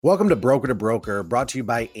Welcome to Broker, brought to you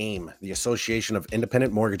by AIM, the Association of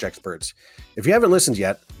Independent Mortgage Experts. If you haven't listened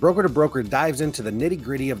yet, Broker dives into the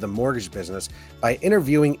nitty-gritty of the mortgage business by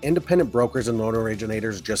interviewing independent brokers and loan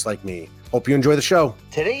originators just like me. Hope you enjoy the show.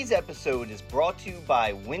 Today's episode is brought to you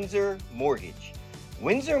by Windsor Mortgage.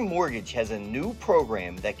 Windsor Mortgage has a new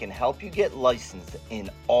program that can help you get licensed in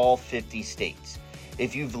all 50 states.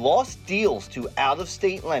 If you've lost deals to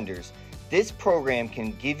out-of-state lenders, this program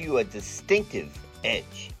can give you a distinctive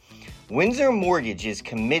edge. Windsor Mortgage is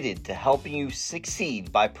committed to helping you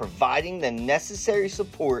succeed by providing the necessary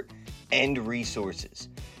support and resources.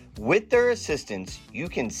 With their assistance, you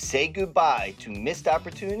can say goodbye to missed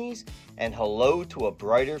opportunities and hello to a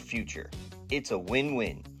brighter future. It's a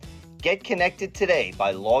win-win. Get connected today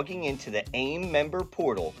by logging into the AIM member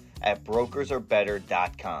portal at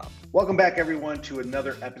brokersarebetter.com. Welcome back, everyone, to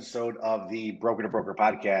another episode of the Broker to Broker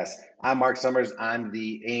podcast. I'm Mark Summers. I'm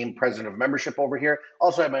the AIM president of membership over here.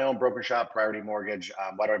 Also have my own broker shop, Priority Mortgage.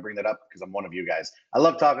 Why do I bring that up? Because I'm one of you guys. I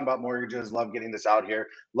love talking about mortgages, love getting this out here,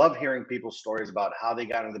 love hearing people's stories about how they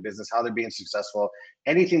got into the business, how they're being successful,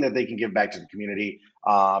 anything that they can give back to the community.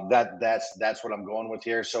 That's what I'm going with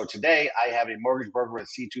here. So today I have a mortgage broker with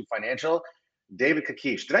C2 Financial, David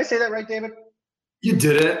Kakish. Did I say that right, David? You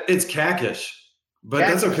did it. It's Kakish, but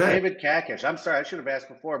that's okay. David Kakish. I'm sorry, I should have asked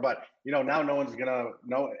before, but now no one's gonna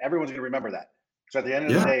know. Everyone's gonna remember that. So at the end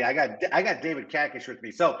of the day, I got David Kakish with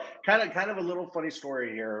me. So kind of a little funny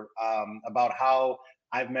story here about how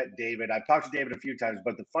I've met David. I've talked to David a few times,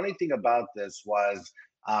 but the funny thing about this was,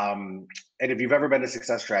 and if you've ever been to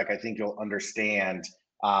Success Track, I think you'll understand.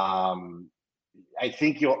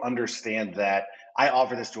 That I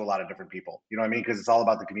offer this to a lot of different people, you know what I mean? Because it's all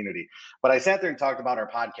about the community. But I sat there and talked about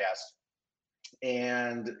our podcast.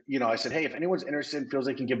 And, I said, hey, if anyone's interested, feels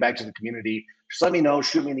they can give back to the community, just let me know,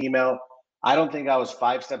 shoot me an email. I don't think I was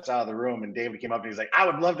 5 steps out of the room and David came up and he's like, I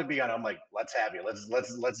would love to be on. I'm like, let's have you. Let's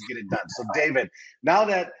get it done. So David, now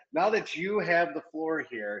that you have the floor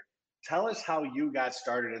here, tell us how you got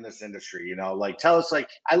started in this industry. Tell us,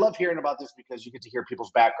 I love hearing about this because you get to hear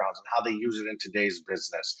people's backgrounds and how they use it in today's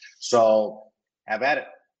business. So have at it.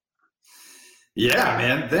 Yeah,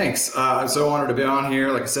 man. Thanks. I'm so honored to be on here.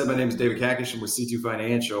 Like I said, my name is David Kakish. I'm with C2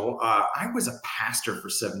 Financial. I was a pastor for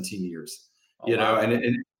 17 years,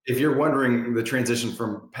 and if you're wondering the transition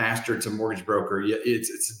from pastor to mortgage broker,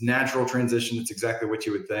 it's a natural transition. It's exactly what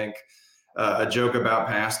you would think. A joke about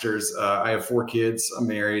pastors. I have 4 kids. I'm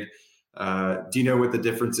married. Do you know what the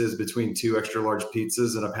difference is between 2 extra large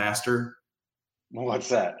pizzas and a pastor? What's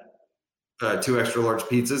that? 2 extra large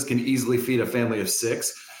pizzas can easily feed a family of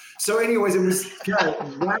 6. So anyways, it was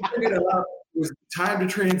wrapping it up. It was time to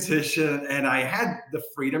transition, and I had the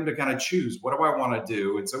freedom to kind of choose, what do I want to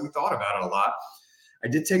do? And so we thought about it a lot. I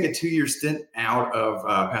did take a 2-year stint out of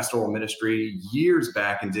pastoral ministry years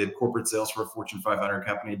back and did corporate sales for a Fortune 500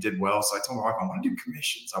 company, did well. So I told my wife, I want to do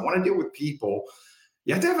commissions. I want to deal with people.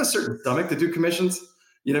 You have to have a certain stomach to do commissions.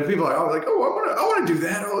 People are like, I want to do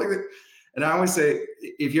that. And I always say,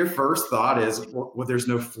 if your first thought is, well, there's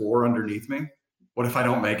no floor underneath me. What if I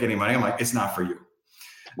don't make any money? I'm like, it's not for you.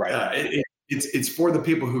 Right. It's for the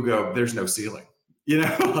people who go, there's no ceiling,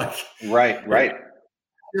 Right.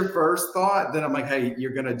 Your first thought, then I'm like, hey,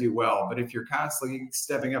 you're going to do well. But if you're constantly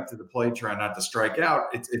stepping up to the plate, trying not to strike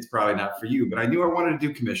out, it's probably not for you. But I knew I wanted to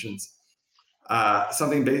do commissions,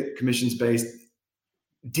 commissions based.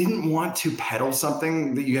 Didn't want to peddle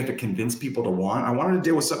something that you have to convince people to want. I wanted to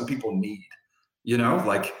deal with something people need, you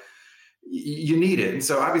need it. And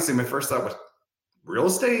so obviously my first thought was real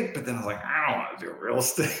estate, but then I was like, I don't want to do real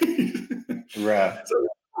estate. Right. So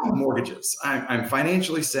mortgages. I'm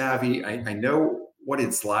financially savvy. I know what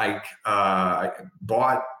it's like. I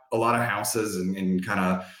bought a lot of houses and kind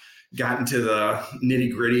of got into the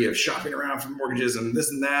nitty gritty of shopping around for mortgages and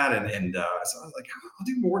this and that. And so I was like, I'll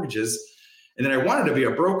do mortgages. And then I wanted to be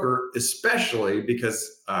a broker, especially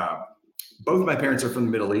because both my parents are from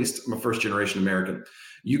the Middle East. I'm a first generation American.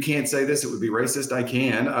 You can't say this, it would be racist. I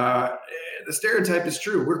can. The stereotype is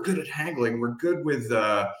true. We're good at haggling. We're good with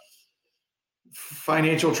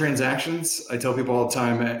financial transactions. I tell people all the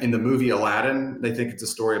time, in the movie Aladdin, they think it's a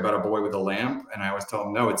story about a boy with a lamp. And I always tell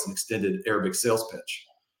them, no, it's an extended Arabic sales pitch.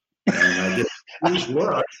 And I get a huge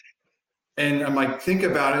look. And I'm like, think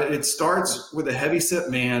about it. It starts with a heavyset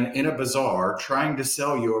man in a bazaar trying to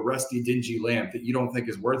sell you a rusty, dingy lamp that you don't think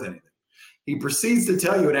is worth anything. He proceeds to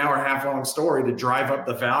tell you an hour and a half long story to drive up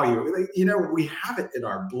the value. We have it in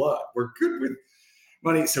our blood. We're good with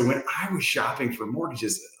money. So when I was shopping for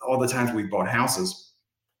mortgages, all the times we bought houses,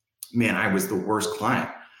 man, I was the worst client.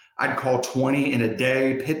 I'd call 20 in a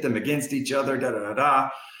day, pit them against each other,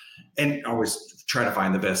 and always try to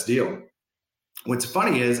find the best deal. What's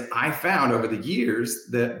funny is I found over the years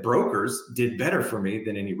that brokers did better for me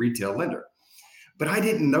than any retail lender. But I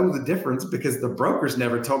didn't know the difference because the brokers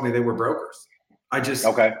never told me they were brokers.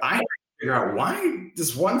 Okay. I had to figure out, why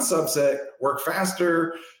does one subset work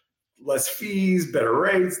faster, less fees, better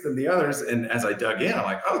rates than the others? And as I dug in, I'm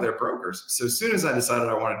like, oh, they're brokers. So as soon as I decided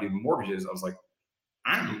I want to do mortgages, I was like,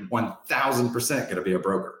 I'm 1000% going to be a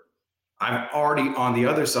broker. I've already, on the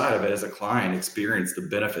other side of it as a client, experienced the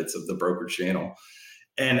benefits of the broker channel.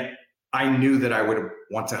 And I knew that I would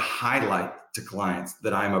want to highlight to clients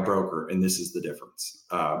that I'm a broker and this is the difference,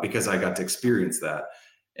 because I got to experience that.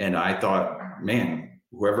 And I thought, man,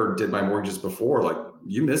 whoever did my mortgages before, like,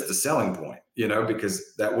 you missed the selling point,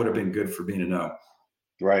 because that would have been good for me to know.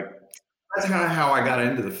 Right. That's kind of how I got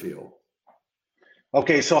into the field.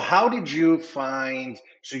 Okay, so how did you find?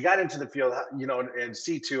 So you got into the field, and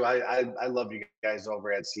C2. I love you guys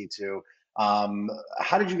over at C2.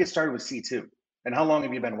 How did you get started with C2, and how long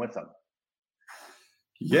have you been with them?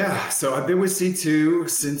 Yeah, so I've been with C2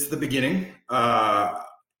 since the beginning.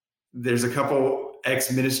 There's a couple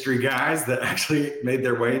ex-ministry guys that actually made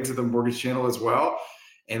their way into the mortgage channel as well.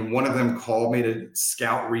 And one of them called me to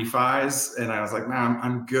scout refis. And I was like, nah,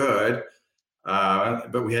 I'm good.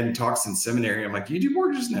 But we hadn't talked since seminary. I'm like, do you do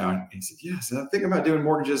mortgages now? And he said, yes. And I'm thinking about doing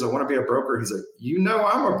mortgages. I want to be a broker. He's like,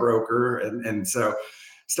 I'm a broker. And so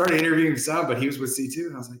started interviewing some, but he was with C2.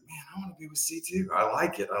 And I was like, man, I want to be with C2. I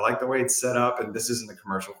like it. I like the way it's set up. And this isn't a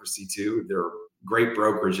commercial for C2. They're great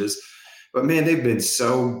brokerages. But man, they've been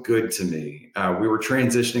so good to me. We were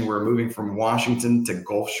transitioning. We were moving from Washington to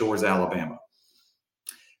Gulf Shores, Alabama.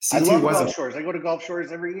 I love Gulf Shores. I go to Gulf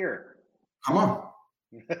Shores every year. Come on.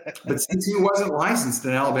 But C2 wasn't licensed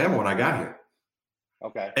in Alabama when I got here.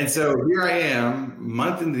 Okay. And so here I am,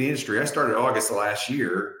 month into the industry. I started August of last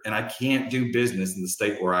year, and I can't do business in the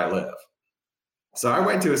state where I live. So I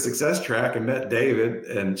went to a success track and met David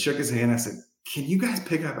and shook his hand. I said, can you guys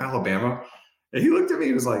pick up Alabama? And he looked at me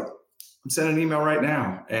and was like, I'm sending an email right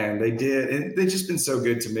now. And they did. And they've just been so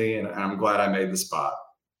good to me. And I'm glad I made the spot.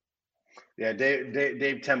 Yeah,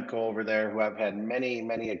 Dave Temko over there, who I've had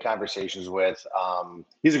many conversations with.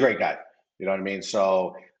 He's a great guy. You know what I mean?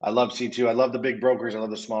 So I love C2. I love the big brokers. I love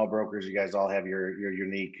the small brokers. You guys all have your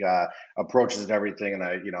unique approaches and everything. And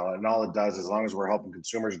and all it does, as long as we're helping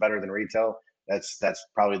consumers better than retail, that's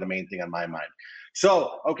probably the main thing on my mind.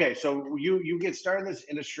 So, okay, so you get started in this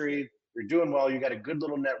industry. You're doing well. You got a good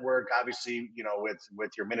little network, obviously,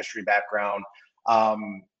 with your ministry background.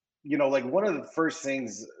 Like one of the first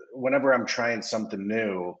things whenever I'm trying something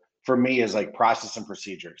new for me is like process and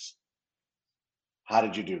procedures. How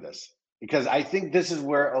did you do this? Because I think this is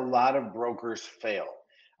where a lot of brokers fail.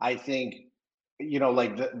 I think,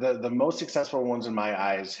 like the most successful ones in my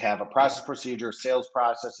eyes have a process procedure, sales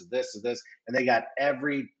process, is this, and they got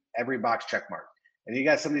every box check mark. And you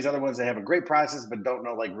got some of these other ones that have a great process but don't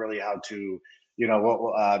know like really how to,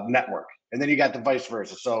 network. And then you got the vice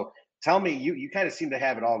versa. So tell me, you kind of seem to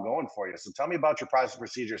have it all going for you. So tell me about your process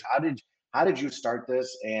procedures. How did you start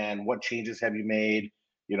this, and what changes have you made?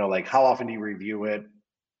 Like how often do you review it?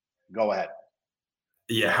 Go ahead.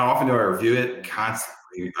 Yeah, how often do I review it? Constantly.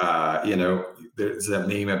 There's that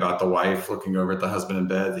meme about the wife looking over at the husband in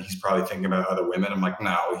bed that he's probably thinking about other women. I'm like,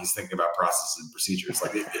 no, he's thinking about processes and procedures.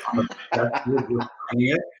 Like,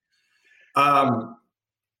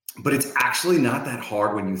 but it's actually not that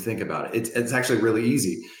hard when you think about it. It's actually really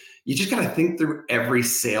easy. You just got to think through every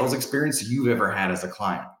sales experience you've ever had as a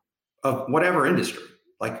client of whatever industry.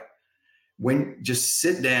 Like, just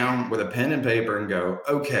sit down with a pen and paper and go,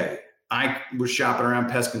 okay, I was shopping around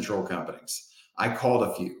pest control companies. I called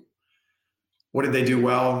a few. What did they do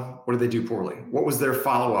well? What did they do poorly? What was their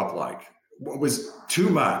follow-up like? What was too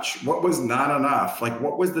much? What was not enough? Like,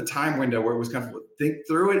 what was the time window where it was comfortable? Think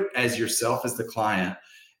through it as yourself as the client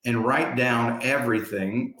and write down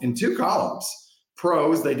everything in 2 columns.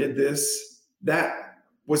 Pros, they did this. That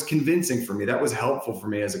was convincing for me. That was helpful for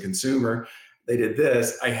me as a consumer. They did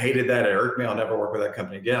this. I hated that. It irked me. I'll never work with that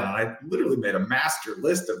company again. And I literally made a master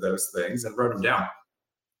list of those things and wrote them down.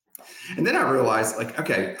 And then I realized, like,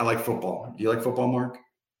 okay, I like football. Do you like football, Mark?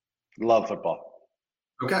 Love football.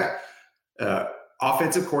 Okay.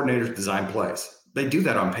 Offensive coordinators design plays. They do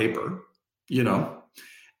that on paper,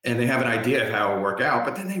 and they have an idea of how it will work out,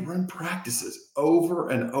 but then they run practices over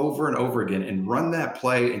and over and over again and run that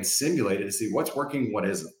play and simulate it to see what's working, what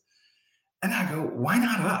isn't. And I go, why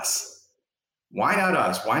not us? Why not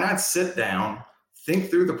us? Why not sit down, think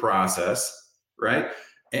through the process, right?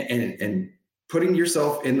 And putting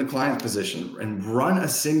yourself in the client's position and run a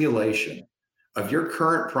simulation of your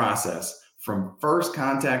current process from first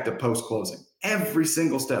contact to post closing. Every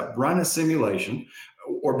single step, run a simulation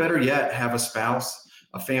or better yet, have a spouse,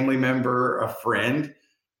 a family member, a friend,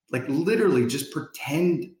 like literally just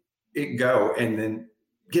pretend it go and then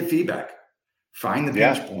get feedback, find the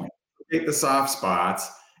pinch Yeah. point, take the soft spots,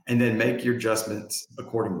 and then make your adjustments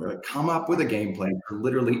accordingly. Like come up with a game plan for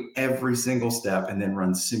literally every single step and then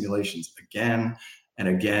run simulations again and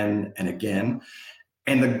again and again.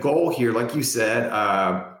 And the goal here, like you said,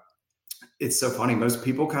 it's so funny. Most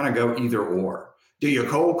people kind of go either or. Do you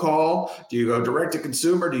cold call? Do you go direct to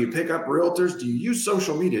consumer? Do you pick up realtors? Do you use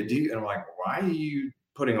social media? And I'm like, why are you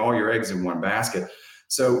putting all your eggs in one basket?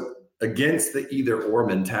 So against the either or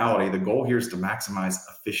mentality, the goal here is to maximize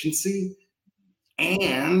efficiency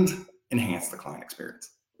and enhance the client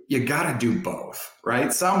experience. You got to do both,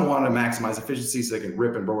 right? Some want to maximize efficiency so they can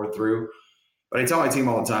rip and roar through. But I tell my team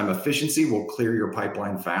all the time, efficiency will clear your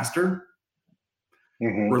pipeline faster.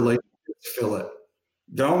 Relationships fill it.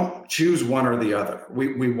 Don't choose one or the other.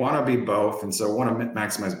 We want to be both. And so want to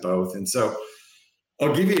maximize both. And so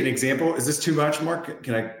I'll give you an example. Is this too much, Mark?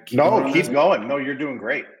 Can I keep going? No, keep going. No, you're doing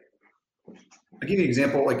great. I'll give you an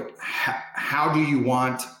example. Like how do you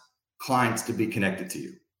want clients to be connected to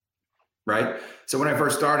you? Right. So when I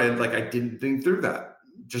first started, like I didn't think through that.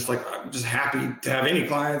 Just like, I'm just happy to have any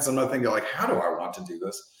clients. I'm not thinking like, how do I want to do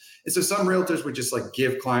this? And so some realtors would just like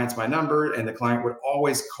give clients my number and the client would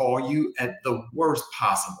always call you at the worst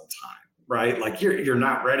possible time, right? Like you're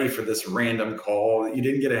not ready for this random call. You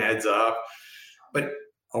didn't get a heads up, but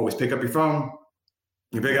always pick up your phone.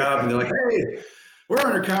 You pick up and they're like, hey, we're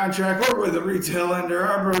under contract. We're with a retail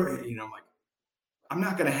lender. You know, I'm like, I'm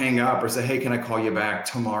not going to hang up or say, hey, can I call you back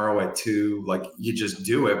tomorrow at 2? Like you just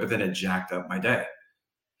do it, but then it jacked up my day.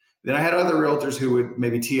 Then I had other realtors who would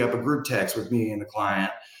maybe tee up a group text with me and the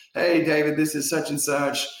client. Hey, David, this is such and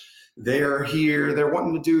such. They're here. They're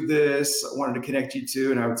wanting to do this. I wanted to connect you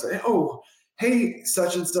to. And I would say, oh, hey,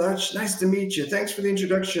 such and such. Nice to meet you. Thanks for the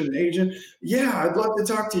introduction, agent. Yeah, I'd love to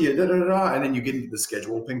talk to you. Da, da, da, da. And then you get into the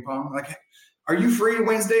schedule ping pong. Like, are you free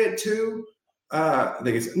Wednesday at 2?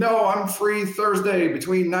 They say, no, I'm free Thursday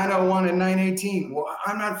between 9:01 and 9:18. Well,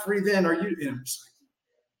 I'm not free then. Are you? I'm just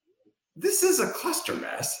like, this is a cluster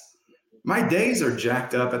mess. My days are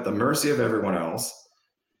jacked up at the mercy of everyone else.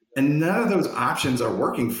 And none of those options are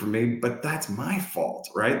working for me, but that's my fault,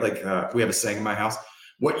 right? Like we have a saying in my house,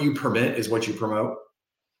 what you permit is what you promote.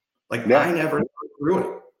 Like I never thought through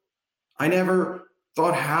it. I never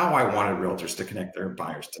thought how I wanted realtors to connect their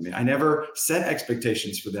buyers to me. I never set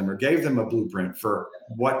expectations for them or gave them a blueprint for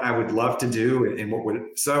what I would love to do and what would.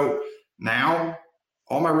 So now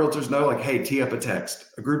all my realtors know like, hey, tee up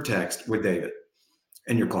a group text with David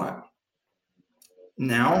and your client.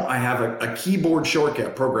 Now I have a keyboard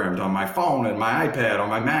shortcut programmed on my phone and my iPad, on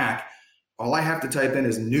my Mac. All I have to type in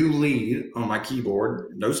is new lead on my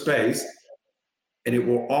keyboard, no space, and it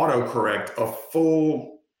will autocorrect a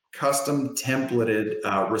full custom templated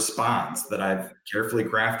response that I've carefully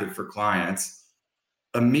crafted for clients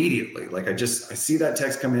immediately. Like I see that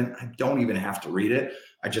text come in. I don't even have to read it.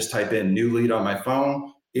 I just type in new lead on my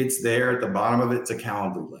phone. It's there at the bottom of it. It's a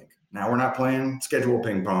calendar link. Now we're not playing schedule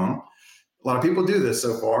ping pong. A lot of people do this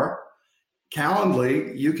so far.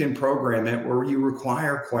 Calendly, you can program it where you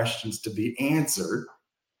require questions to be answered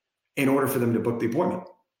in order for them to book the appointment.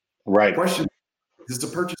 Right. Question: is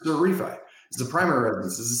this a purchase or a refi? Is this a primary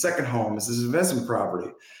residence? Is this a second home? Is this an investment property?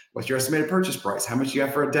 What's your estimated purchase price? How much you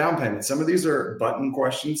have for a down payment? Some of these are button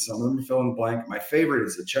questions. Some of them are fill in the blank. My favorite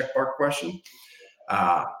is a check mark question.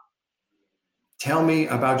 Tell me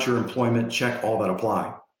about your employment. Check all that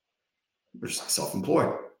apply. There's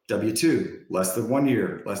self-employed. W-2, less than 1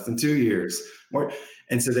 year, less than 2 years, more.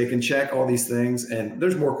 And so they can check all these things and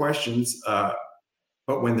there's more questions.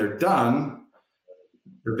 But when they're done,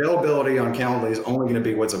 the availability on Calendly is only going to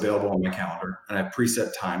be what's available on my calendar. And I have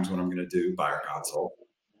preset times when I'm going to do buyer consult.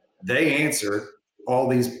 They answer all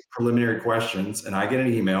these preliminary questions and I get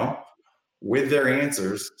an email with their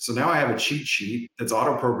answers. So now I have a cheat sheet that's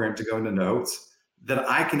auto-programmed to go into notes that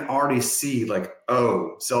I can already see like,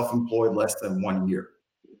 oh, self-employed less than 1 year.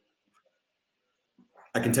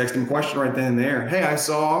 I can text them a question right then and there. Hey, I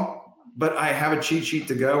saw, but I have a cheat sheet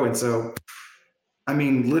to go. And so, I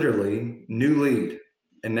mean, literally new lead.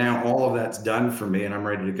 And now all of that's done for me and I'm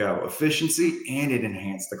ready to go. Efficiency and it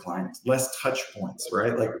enhanced the client. Less touch points,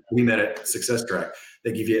 right? Like we met at Success Track.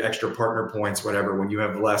 They give you extra partner points, whatever, when you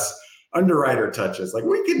have less underwriter touches. Like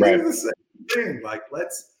we can do the same thing. Like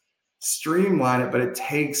let's streamline it, but it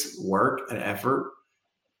takes work and effort.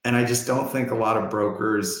 And I just don't think a lot of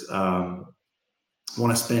brokers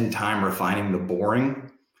want to spend time refining the boring,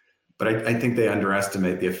 but I think they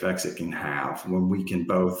underestimate the effects it can have when we can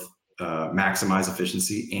both maximize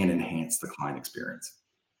efficiency and enhance the client experience.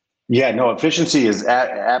 Yeah, no, efficiency is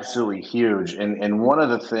absolutely huge. And one of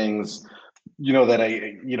the things,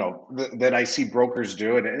 that that I see brokers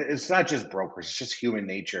do, and it's not just brokers, it's just human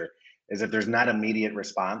nature, is if there's not immediate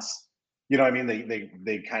response, what I mean?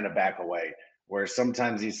 They kind of back away, where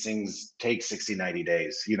sometimes these things take 60, 90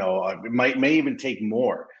 days, it may even take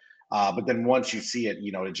more. But then once you see it,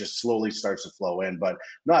 it just slowly starts to flow in. But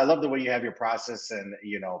no, I love the way you have your process and,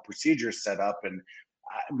 procedures set up. And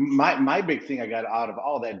my big thing I got out of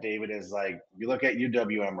all that, David, is like you look at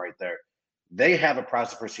UWM right there. They have a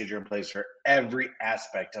process procedure in place for every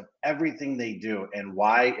aspect of everything they do, and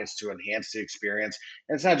why it's to enhance the experience.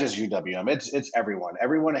 And it's not just UWM; it's everyone.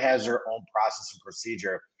 Everyone has their own process and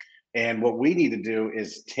procedure. And what we need to do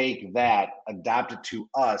is take that, adopt it to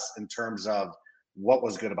us in terms of what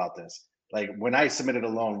was good about this. Like when I submitted a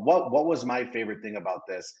loan, what was my favorite thing about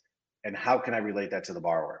this, and how can I relate that to the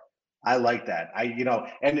borrower? I like that.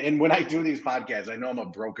 And when I do these podcasts, I know I'm a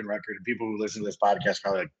broken record, and people who listen to this podcast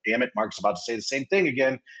probably like, damn it, Mark's about to say the same thing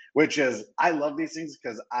again, which is I love these things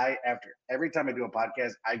because after every time I do a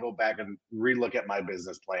podcast, I go back and relook at my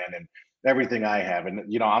business plan and everything I have. And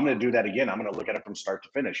I'm gonna do that again. I'm gonna look at it from start to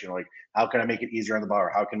finish. Like how can I make it easier on the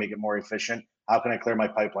borrower? How can I make it more efficient? How can I clear my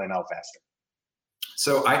pipeline out faster?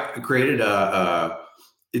 So I created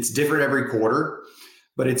it's different every quarter,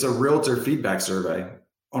 but it's a realtor feedback survey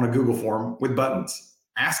on a Google form with buttons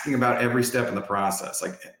asking about every step in the process,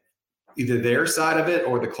 like either their side of it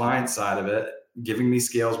or the client side of it, giving me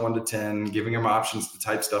scales 1 to 10, giving them options to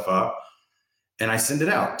type stuff up. And I send it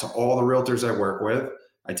out to all the realtors I work with.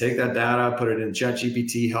 I take that data, put it in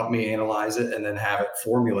ChatGPT, help me analyze it, and then have it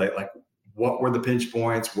formulate like what were the pinch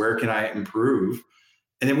points, where can I improve?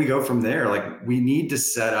 And then we go from there. Like we need to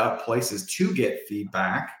set up places to get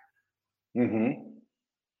feedback Mm-hmm.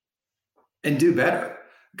 and do better.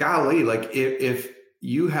 Golly, like if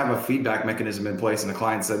you have a feedback mechanism in place and the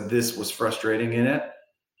client said this was frustrating in it,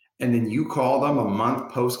 and then you call them a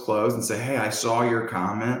month post close and say, hey, I saw your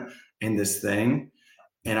comment in this thing,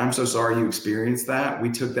 and I'm so sorry you experienced that. We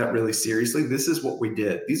took that really seriously. This is what we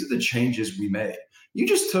did. These are the changes we made. You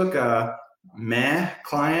just took a meh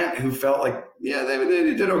client who felt like, yeah, they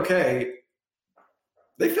did okay.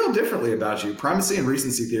 They feel differently about you. Primacy and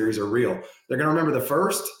recency theories are real. They're going to remember the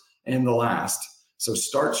first and the last. So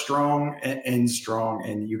start strong and end strong,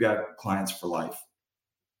 and you got clients for life.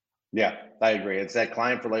 Yeah, I agree. It's that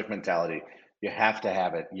client for life mentality. You have to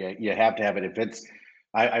have it. You have to have it. If it's,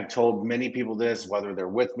 I've told many people this, whether they're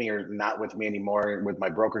with me or not with me anymore, with my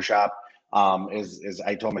broker shop, is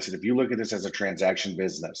I told them, I said, if you look at this as a transaction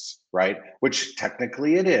business, right, which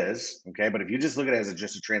technically it is, okay, but if you just look at it as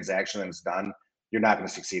just a transaction and it's done, you're not going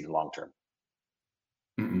to succeed in long term.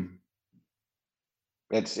 Mm-mm.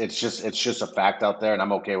 It's just a fact out there, and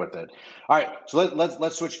I'm okay with it. All right, so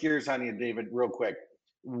let's switch gears on you, David, real quick.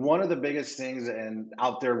 One of the biggest things and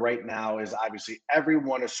out there right now is obviously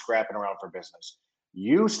everyone is scrapping around for business.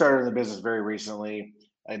 You started in the business very recently,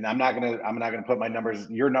 and I'm not gonna put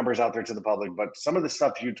your numbers out there to the public, but some of the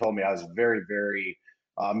stuff you told me, I was very very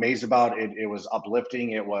amazed about. It was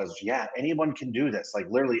uplifting. It was, yeah, anyone can do this. Like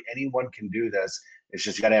literally anyone can do this. It's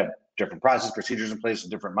just you got to have different process procedures in place, a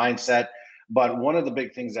different mindset. But one of the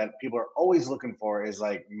big things that people are always looking for is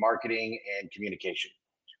like marketing and communication.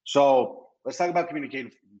 So let's talk about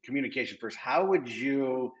communication first. How would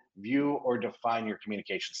you view or define your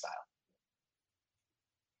communication style?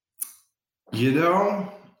 You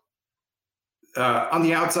know, on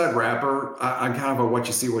the outside wrapper, I'm kind of a what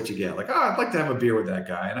you see, what you get. Like, oh, I'd like to have a beer with that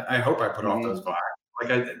guy, and I hope I put off those Mm-hmm.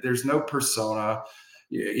 vibes. Like, there's no persona,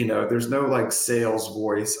 there's no like sales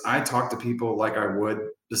voice. I talk to people like I would.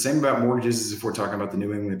 The same about mortgages as if we're talking about the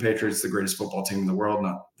New England Patriots, the greatest football team in the world,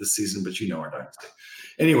 not this season, but our dynasty.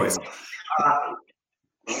 Anyways,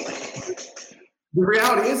 the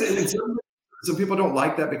reality is, and some people don't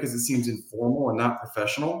like that because it seems informal and not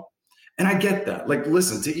professional. And I get that. Like,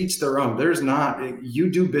 listen, to each their own. You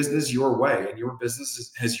do business your way, and your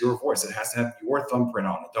business has your voice. It has to have your thumbprint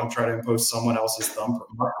on it. Don't try to impose someone else's thumbprint.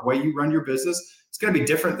 The way you run your business, it's going to be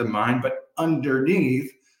different than mine, but underneath,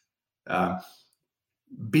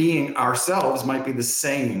 being ourselves might be the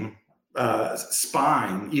same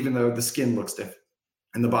spine, even though the skin looks different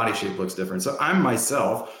and the body shape looks different. So I'm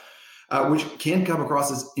myself, which can come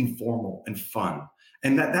across as informal and fun.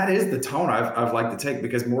 And that is the tone I've liked to take,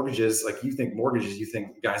 because mortgages, like you think mortgages, you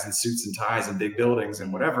think guys in suits and ties and big buildings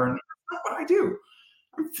and whatever. And that's not what I do.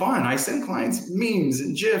 I'm fun. I send clients memes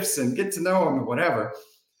and GIFs and get to know them and whatever.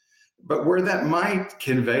 But where that might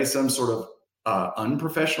convey some sort of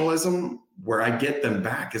unprofessionalism, where I get them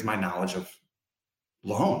back, is my knowledge of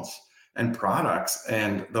loans and products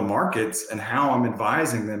and the markets and how I'm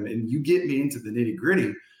advising them. And you get me into the nitty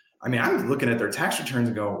gritty, I mean, I'm looking at their tax returns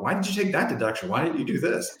and go, why did you take that deduction? Why didn't you do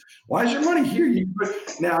this? Why is your money here?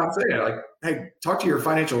 Now I'm saying, like, hey, talk to your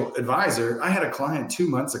financial advisor. I had a client 2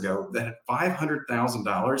 months ago that had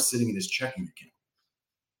 $500,000 sitting in his checking account.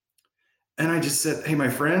 And I just said, hey, my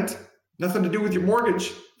friend, nothing to do with your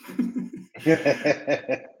mortgage.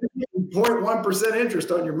 0.1%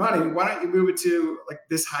 interest on your money. Why don't you move it to like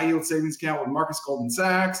this high yield savings account with Marcus Goldman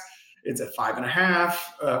Sachs? It's at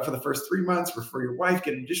 5.5 for the first 3 months. For your wife,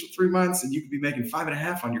 get an additional 3 months, and you could be making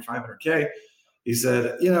 5.5 on your 500K. He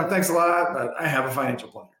said, thanks a lot, but I have a financial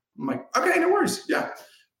planner. I'm like, okay, no worries. Yeah,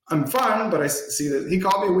 I'm fine. But I see that he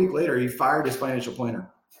called me a week later. He fired his financial planner.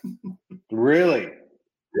 Really?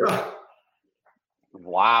 Yeah.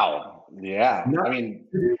 Wow. Yeah. I mean,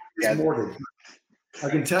 mortgage. I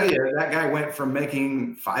can tell you that guy went from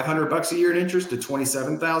making $500 a year in interest to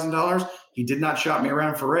 $27,000. He did not shop me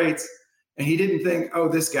around for rates. And he didn't think, oh,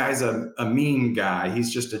 this guy's a mean guy.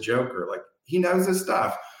 He's just a joker. Like, he knows his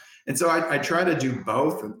stuff. And so I try to do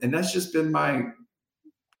both. And that's just been my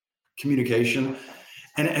communication.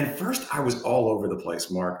 And at first I was all over the place,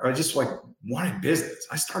 Mark. I just like wanted business.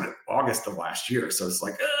 I started August of last year. So it's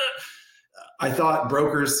like, I thought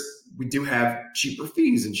brokers, we do have cheaper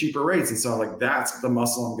fees and cheaper rates. And so like, that's the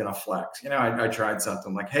muscle I'm going to flex. I tried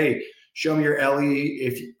something like, hey, show me your LE.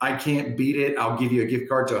 If I can't beat it, I'll give you a gift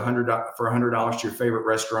card to $100 to your favorite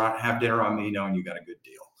restaurant. Have dinner on me, knowing you got a good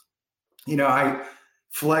deal. I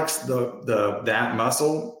flexed that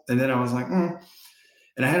muscle, and then I was like, And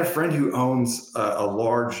I had a friend who owns a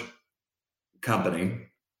large company,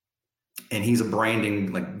 and he's a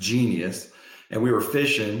branding like genius. And we were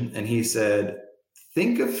fishing, and he said,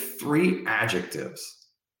 think of 3 adjectives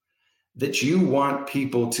that you want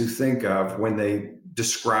people to think of when they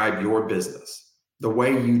describe your business, the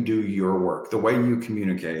way you do your work, the way you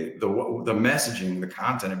communicate, the messaging, the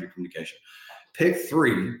content of your communication. Pick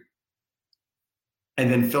 3 and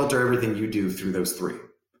then filter everything you do through those 3.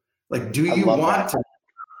 Like, do you want to,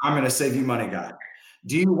 I'm going to save you money guy?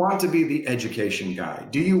 Do you want to be the education guy?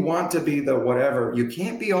 Do you want to be the whatever? You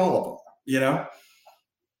can't be all of them.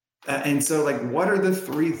 And so like, what are the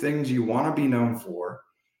 3 things you want to be known for?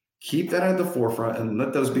 Keep that at the forefront and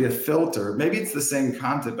let those be a filter. Maybe it's the same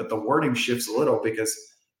content, but the wording shifts a little because,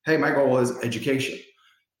 hey, my goal is education,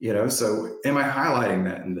 so am I highlighting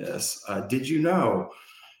that in this? Did you know?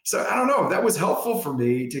 So I don't know. That was helpful for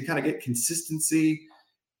me to kind of get consistency.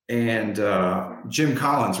 And Jim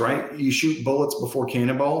Collins, right? You shoot bullets before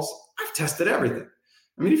cannonballs. I've tested everything.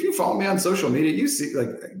 I mean, if you follow me on social media, you see like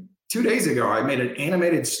 2 days ago, I made an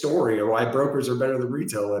animated story of why brokers are better than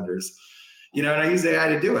retail lenders. And I use AI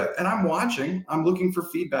to do it. And I'm looking for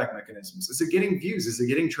feedback mechanisms. Is it getting views? Is it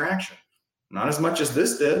getting traction? Not as much as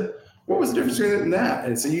this did. What was the difference between it and that?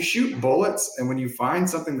 And so you shoot bullets, and when you find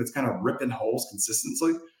something that's kind of ripping holes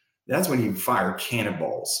consistently, that's when you fire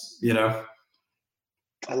cannonballs,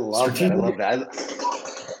 I love that. I love that.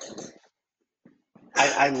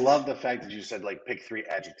 I love the fact that you said like pick 3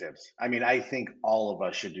 adjectives. I mean, I think all of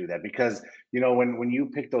us should do that because when you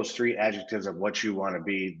pick those 3 adjectives of what you want to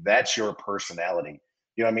be, that's your personality.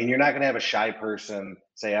 You're not going to have a shy person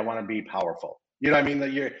say, I want to be powerful.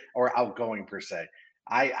 That or outgoing per se.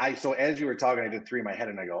 So as you were talking, I did 3 in my head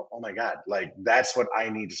and I go, oh my God, like that's what I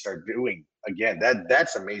need to start doing again.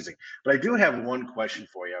 That's amazing. But I do have one question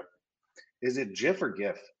for you. Is it GIF or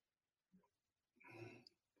GIF?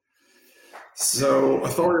 So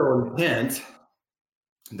authorial intent,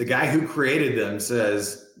 the guy who created them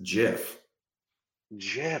says GIF.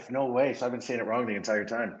 GIF, no way. So I've been saying it wrong the entire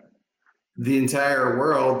time. The entire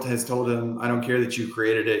world has told him, I don't care that you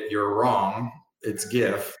created it, you're wrong. It's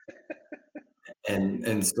GIF.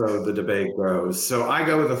 and so the debate grows. So I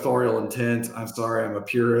go with authorial intent. I'm sorry, I'm a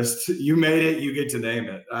purist. You made it, you get to name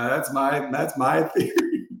it. That's my theory.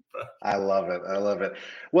 I love it. I love it.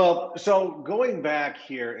 Well, so going back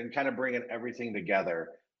here and kind of bringing everything together,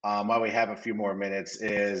 while we have a few more minutes,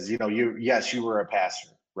 is you were a pastor,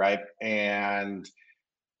 right? And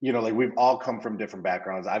like we've all come from different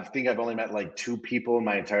backgrounds. I think I've only met like 2 people in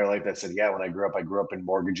my entire life that said, yeah, when I grew up in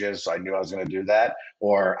mortgages, so I knew I was going to do that,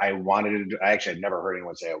 or I wanted to. I'd never heard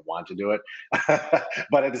anyone say I want to do it,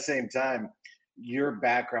 but at the same time, your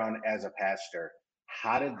background as a pastor,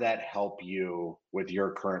 how did that help you with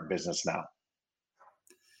your current business now?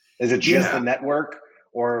 Is it just the network,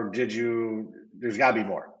 or there's got to be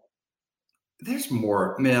more? There's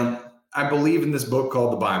more, man. I believe in this book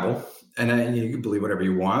called the Bible, and you can believe whatever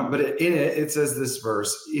you want, but in it says this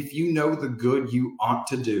verse: if you know the good you ought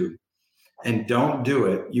to do and don't do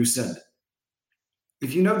it, you sin.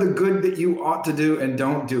 If you know the good that you ought to do and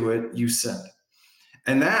don't do it, you sin.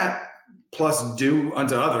 And that plus do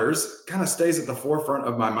unto others kind of stays at the forefront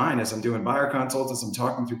of my mind as I'm doing buyer consults, as I'm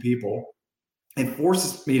talking to people, and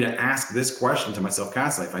forces me to ask this question to myself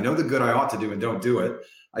constantly. If I know the good I ought to do and don't do it,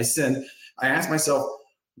 I sin. I ask myself,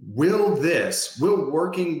 will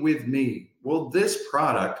working with me, will this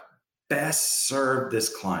product best serve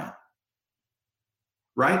this client?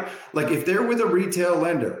 Right? Like if they're with a retail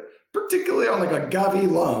lender, particularly on like a govy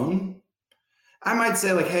loan, I might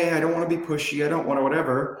say like, hey, I don't want to be pushy. I don't want to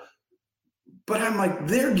whatever. But I'm like,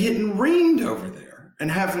 they're getting reamed over there and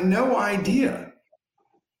have no idea.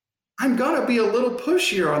 I'm going to be a little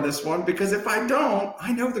pushier on this one because if I don't,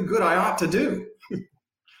 I know the good I ought to do.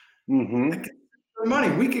 Like, for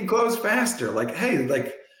money, we can close faster. Like, hey,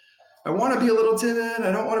 like, I want to be a little timid.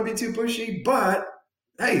 I don't want to be too pushy, but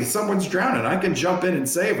hey, someone's drowning. I can jump in and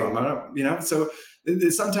save them. I don't, so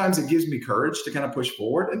sometimes it gives me courage to kind of push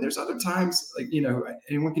forward. And there's other times, like,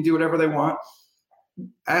 anyone can do whatever they want.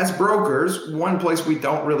 As brokers, one place we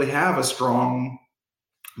don't really have a strong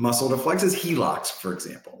muscle to flex is HELOCs, for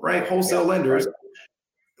example, right? Wholesale lenders,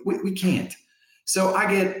 right. We can't. So I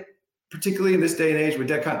get, particularly in this day and age with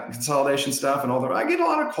debt consolidation stuff and all that, I get a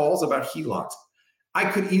lot of calls about HELOCs. I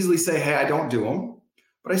could easily say, hey, I don't do them,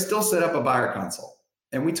 but I still set up a buyer consult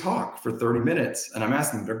and we talk for 30 minutes and I'm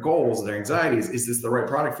asking them their goals, their anxieties. Is this the right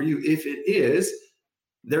product for you? If it is,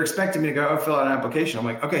 they're expecting me to go fill out an application. I'm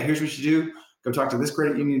like, okay, here's what you do. Go talk to this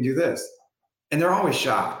credit union and do this. And they're always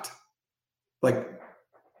shocked. Like,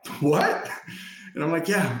 what? And I'm like,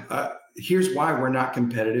 yeah, here's why we're not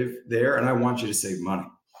competitive there. And I want you to save money.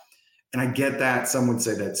 And I get that. Some would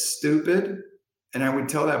say that's stupid. And I would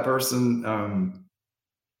tell that person,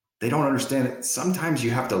 they don't understand it. Sometimes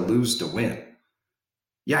you have to lose to win.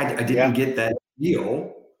 Yeah, I didn't get that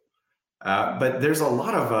deal. But there's a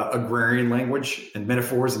lot of agrarian language and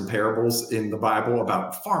metaphors and parables in the Bible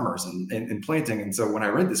about farmers and planting. And so when I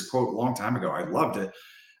read this quote a long time ago, I loved it.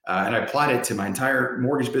 And I applied it to my entire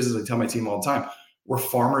mortgage business. I tell my team all the time, we're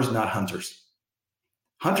farmers, not hunters.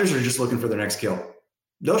 Hunters are just looking for their next kill.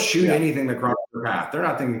 They'll shoot anything that crosses their path. They're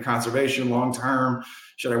not thinking conservation long-term.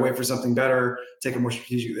 Should I wait for something better? Take a more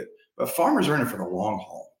strategic. But farmers are in it for the long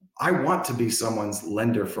haul. I want to be someone's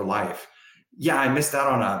lender for life. Yeah, I missed out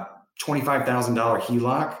on a $25,000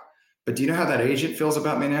 HELOC, but do you know how that agent feels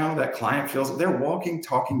about me now? That client feels, they're walking,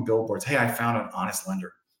 talking billboards. Hey, I found an honest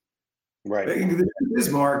lender. Right. This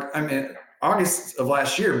is, Mark, I mean, August of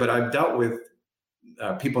last year, but I've dealt with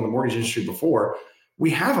people in the mortgage industry before.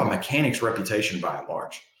 We have a mechanic's reputation by and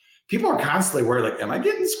large. People are constantly worried, like, am I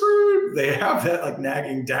getting screwed? They have that like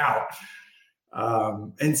nagging doubt.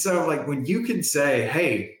 And so like when you can say,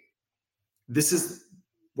 hey, this is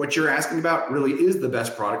what you're asking about really is the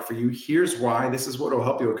best product for you. Here's why. This is what will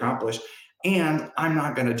help you accomplish. And I'm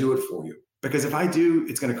not going to do it for you because if I do,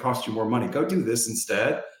 it's going to cost you more money. Go do this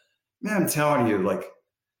instead. Man, I'm telling you, like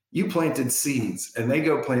you planted seeds and they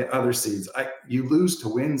go plant other seeds. You lose to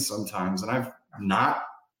win sometimes. And I've not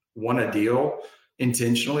won a deal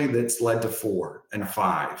intentionally that's led to 4 and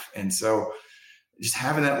 5. And so just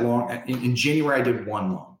having that long, in January, I did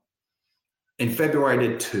 1 loan. In February, I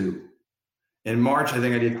did 2. In March, I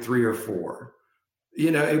think I did 3 or 4.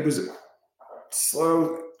 It was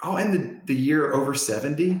slow. I'll end the year over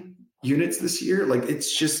 70 units this year. Like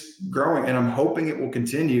it's just growing and I'm hoping it will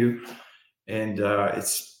continue. And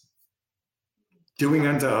it's doing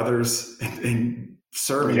unto others and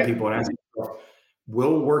serving people and asking,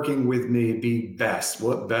 will working with me be best?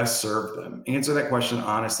 Will it best serve them? Answer that question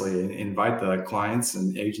honestly and invite the clients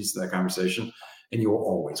and agents to that conversation and you will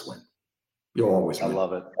always win. You'll always win. I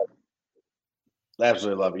love it.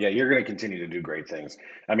 Absolutely love it. Yeah, you're going to continue to do great things.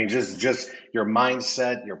 I mean, just your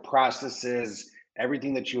mindset, your processes,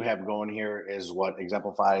 everything that you have going here is what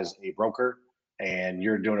exemplifies a broker, and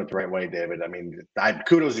you're doing it the right way, David. I mean,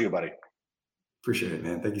 kudos to you, buddy. Appreciate it,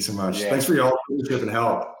 man. Thank you so much. Thanks for your leadership and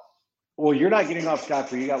help. Well, you're not getting off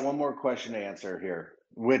scot-free. You got one more question to answer here,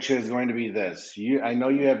 which is going to be this. I know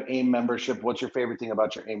you have AIM membership. What's your favorite thing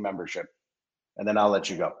about your AIM membership? And then I'll let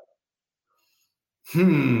you go.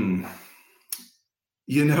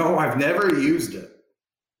 I've never used it.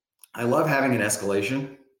 I love having an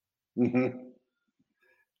escalation.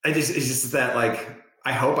 It's just that like,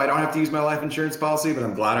 I hope I don't have to use my life insurance policy, but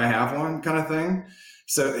I'm glad I have one kind of thing.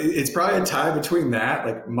 So it's probably a tie between that,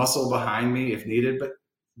 like muscle behind me if needed. But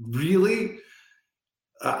really,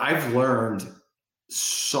 I've learned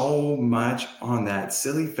so much on that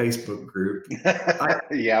silly Facebook group.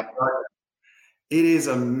 Yep. It is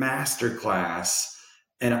a masterclass.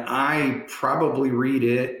 And I probably read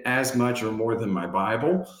it as much or more than my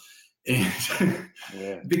Bible. And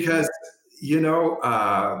because,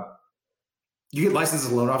 you get licensed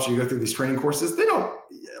as a loan officer, you go through these training courses. They don't,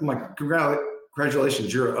 I'm like,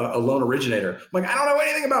 congratulations, you're a loan originator. I'm like, I don't know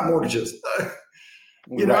anything about mortgages.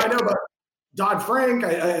 You know, I know about Dodd-Frank.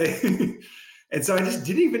 And so I just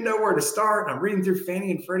didn't even know where to start. And I'm reading through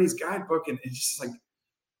Fannie and Freddie's guidebook, and it's just like,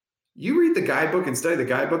 you read the guidebook and study the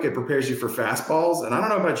guidebook, it prepares you for fastballs. And I don't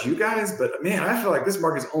know about you guys, but man, I feel like this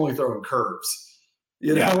market's only throwing curves,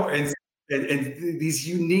 you know, and these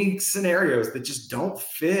unique scenarios that just don't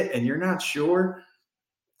fit and you're not sure.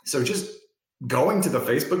 So just going to the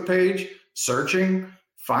Facebook page, searching,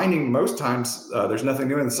 finding, most times there's nothing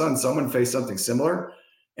new in the sun. Someone faced something similar.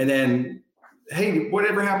 And then, hey,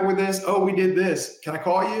 whatever happened with this? Oh, we did this. Can I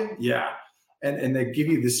call you? Yeah. And they give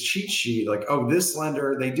you this cheat sheet, like, oh, this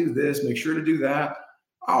lender, they do this, make sure to do that.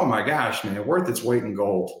 Oh my gosh, man, worth its weight in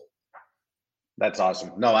gold. That's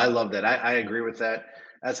awesome. No, I love that. I agree with that.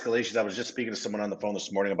 Escalations. I was just speaking to someone on the phone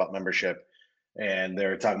this morning about membership, and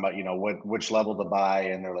they're talking about, you know, which level to buy.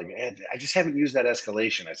 And they're like, I just haven't used that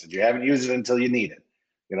escalation. I said, you haven't used it until you need it.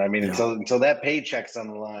 You know what I mean? Yeah. Until that paycheck's on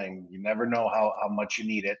the line, you never know how much you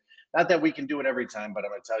need it. Not that we can do it every time, but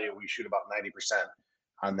I'm going to tell you, we shoot about 90%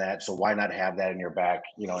 on that. So why not have that in your back,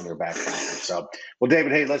 you know, in your back pocket? So, well,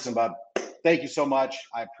 David, hey, listen, bud, thank you so much.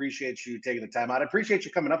 I appreciate you taking the time out. I appreciate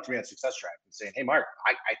you coming up to me at Success Track and saying, hey, Mark,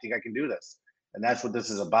 I think I can do this. And that's what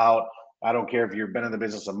this is about. I don't care if you've been in the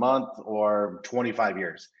business a month or 25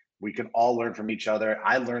 years. We can all learn from each other.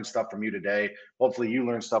 I learned stuff from you today. Hopefully you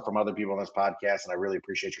learn stuff from other people on this podcast. And I really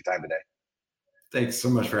appreciate your time today. Thanks so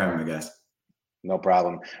much for having me, guys. No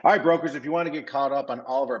problem. All right, brokers, if you want to get caught up on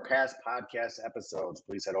all of our past podcast episodes,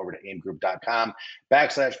 please head over to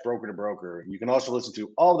aimgroup.com/broker to broker. You can also listen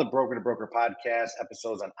to all the Broker to Broker podcast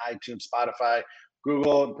episodes on iTunes, Spotify,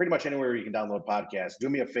 Google, and pretty much anywhere you can download podcasts. Do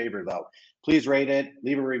me a favor, though. Please rate it,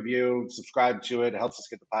 leave a review, subscribe to it. It helps us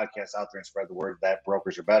get the podcast out there and spread the word that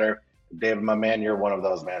brokers are better. David, my man, you're one of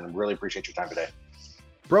those, man. Really appreciate your time today.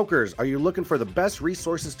 Brokers, are you looking for the best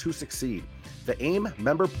resources to succeed? The AIM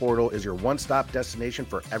member portal is your one-stop destination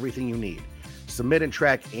for everything you need. Submit and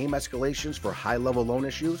track AIM escalations for high-level loan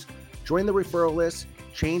issues, join the referral list,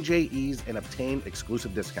 change AEs, and obtain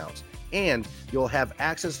exclusive discounts. And you'll have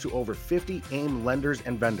access to over 50 AIM lenders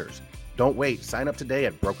and vendors. Don't wait. Sign up today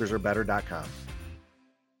at brokersarebetter.com.